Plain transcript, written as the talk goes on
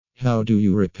How do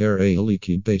you repair a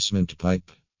leaky basement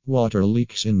pipe? Water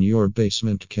leaks in your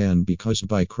basement can be caused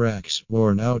by cracks,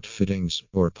 worn out fittings,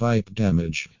 or pipe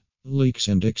damage. Leaks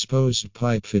and exposed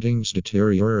pipe fittings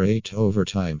deteriorate over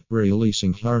time,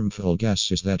 releasing harmful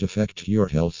gases that affect your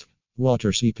health.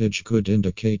 Water seepage could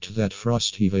indicate that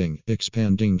frost heaving,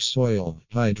 expanding soil,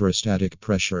 hydrostatic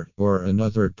pressure, or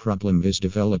another problem is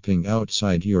developing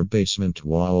outside your basement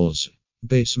walls.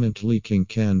 Basement leaking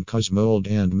can cause mold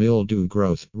and mildew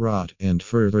growth, rot, and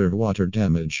further water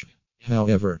damage.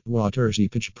 However, water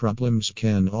seepage problems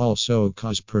can also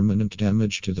cause permanent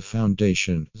damage to the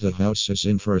foundation, the house's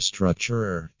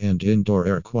infrastructure, and indoor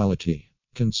air quality.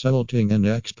 Consulting an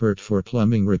expert for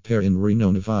plumbing repair in Reno,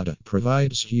 Nevada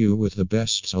provides you with the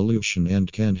best solution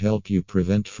and can help you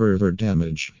prevent further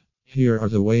damage. Here are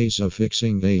the ways of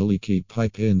fixing a leaky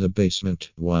pipe in the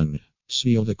basement. 1.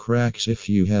 Seal the cracks. If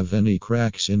you have any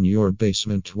cracks in your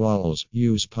basement walls,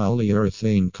 use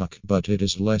polyurethane caulk, but it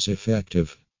is less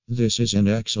effective. This is an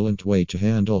excellent way to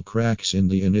handle cracks in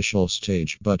the initial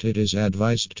stage, but it is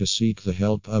advised to seek the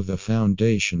help of a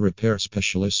foundation repair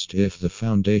specialist if the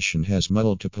foundation has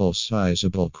multiple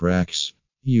sizable cracks.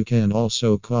 You can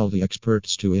also call the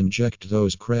experts to inject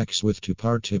those cracks with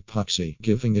two-part epoxy,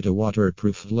 giving it a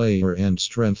waterproof layer and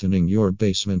strengthening your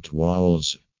basement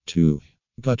walls. 2.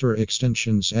 Gutter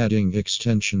extensions. Adding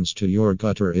extensions to your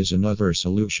gutter is another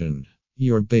solution.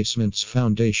 Your basement's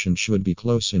foundation should be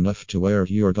close enough to where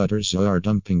your gutters are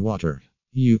dumping water.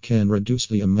 You can reduce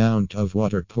the amount of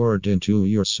water poured into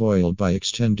your soil by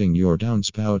extending your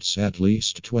downspouts at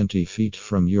least 20 feet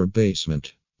from your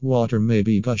basement. Water may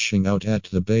be gushing out at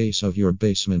the base of your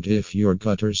basement if your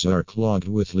gutters are clogged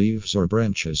with leaves or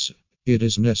branches. It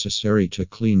is necessary to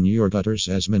clean your gutters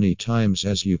as many times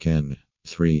as you can.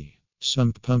 3.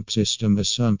 Sump pump system. A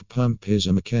sump pump is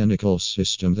a mechanical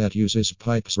system that uses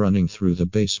pipes running through the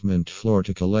basement floor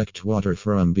to collect water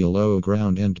from below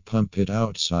ground and pump it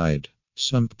outside.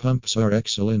 Sump pumps are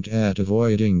excellent at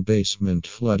avoiding basement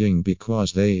flooding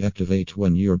because they activate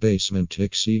when your basement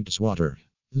exceeds water.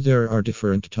 There are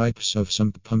different types of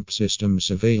sump pump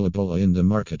systems available in the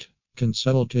market.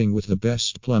 Consulting with the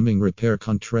best plumbing repair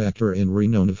contractor in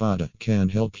Reno, Nevada can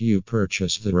help you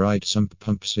purchase the right sump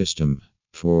pump system.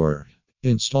 4.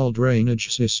 Install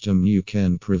drainage system. You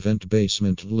can prevent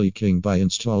basement leaking by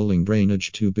installing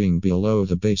drainage tubing below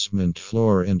the basement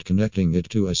floor and connecting it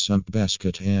to a sump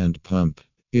basket and pump.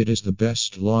 It is the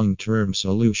best long-term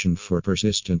solution for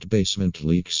persistent basement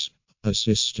leaks. A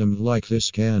system like this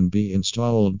can be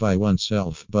installed by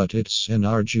oneself, but it's an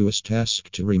arduous task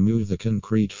to remove the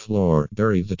concrete floor,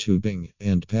 bury the tubing,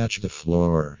 and patch the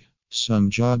floor. Some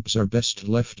jobs are best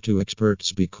left to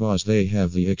experts because they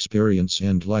have the experience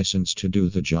and license to do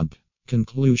the job.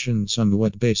 Conclusion: some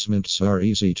wet basements are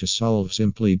easy to solve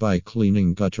simply by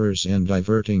cleaning gutters and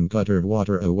diverting gutter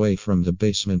water away from the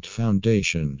basement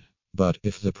foundation. But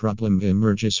if the problem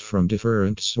emerges from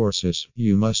different sources,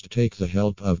 you must take the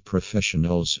help of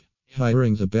professionals.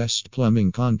 Hiring the best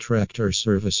plumbing contractor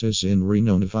services in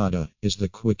Reno, Nevada is the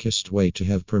quickest way to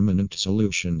have permanent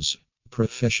solutions.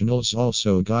 Professionals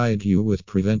also guide you with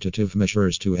preventative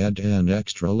measures to add an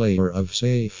extra layer of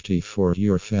safety for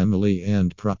your family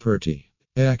and property.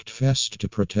 Act fast to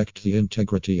protect the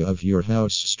integrity of your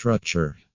house structure.